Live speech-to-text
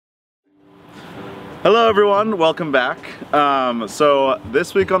Hello everyone, welcome back. So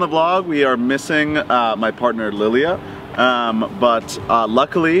this week on the vlog we are missing my partner Lilia, but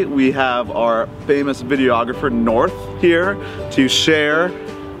luckily we have our famous videographer North here to share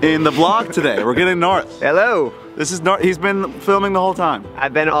in the vlog today. We're getting North. Hello. This is North. He's been filming the whole time.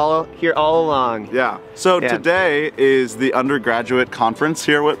 I've been here all along. Yeah. So today is the undergraduate conference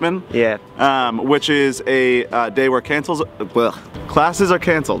here at Whitman. Yeah. Which is a day where classes are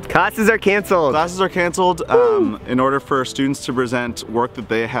canceled. Classes are canceled. Classes are canceled in order for students to present work that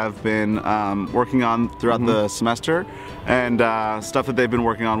they have been working on throughout the semester, and stuff that they've been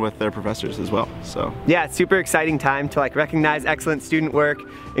working on with their professors as well. So yeah, it's super exciting time to recognize excellent student work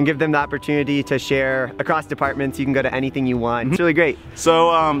and give them the opportunity to share across departments. You can go to anything you want. It's really great. So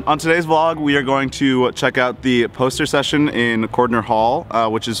on today's vlog we are going to check out the poster session in Cordner Hall,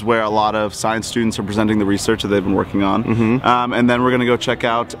 which is where a lot of science students are presenting the research that they've been working on. And then we're going to go check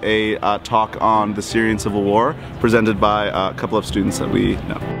out a talk on the Syrian Civil War presented by a couple of students that we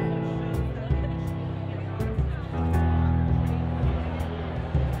know.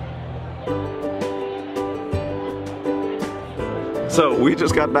 So we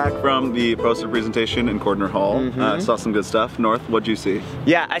just got back from the poster presentation in Cordner Hall. Saw some good stuff. North, what'd you see?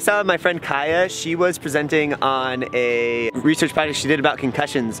 Yeah, I saw my friend Kaya. She was presenting on a research project she did about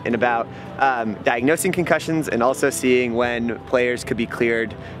concussions and about diagnosing concussions and also seeing when players could be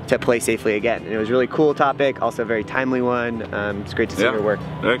cleared to play safely again. And it was a really cool topic, also a very timely one. It's great to see her work.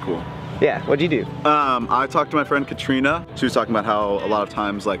 Very cool. Yeah, what'd you do? I talked to my friend Katrina. She was talking about how a lot of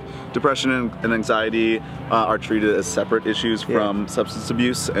times depression and anxiety are treated as separate issues from substance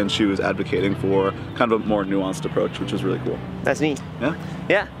abuse, and she was advocating for kind of a more nuanced approach, which was really cool. That's neat. Yeah?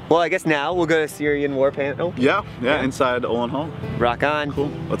 Yeah. Well, I guess now we'll go to Syrian War panel. Yeah, inside Olin Hall. Rock on.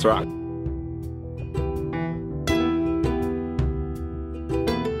 Cool. Let's rock.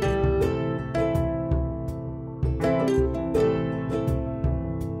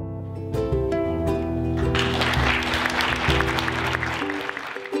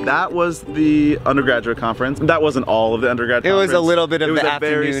 That was the undergraduate conference. That wasn't all of the undergraduate conference. It was a little bit of the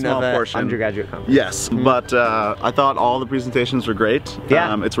afternoon of the portion. Undergraduate conference. Yes, but I thought all the presentations were great.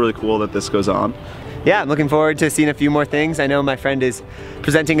 Yeah. It's really cool that this goes on. Yeah, I'm looking forward to seeing a few more things. I know my friend is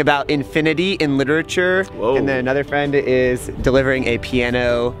presenting about infinity in literature. Whoa. And then another friend is delivering a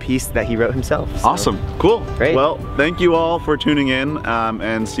piano piece that he wrote himself. So. Awesome, cool. Great. Well, thank you all for tuning in,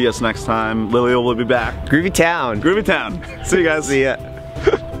 and see us next time. Lilia will be back. Groovy Town. Groovy Town. See you guys. See ya.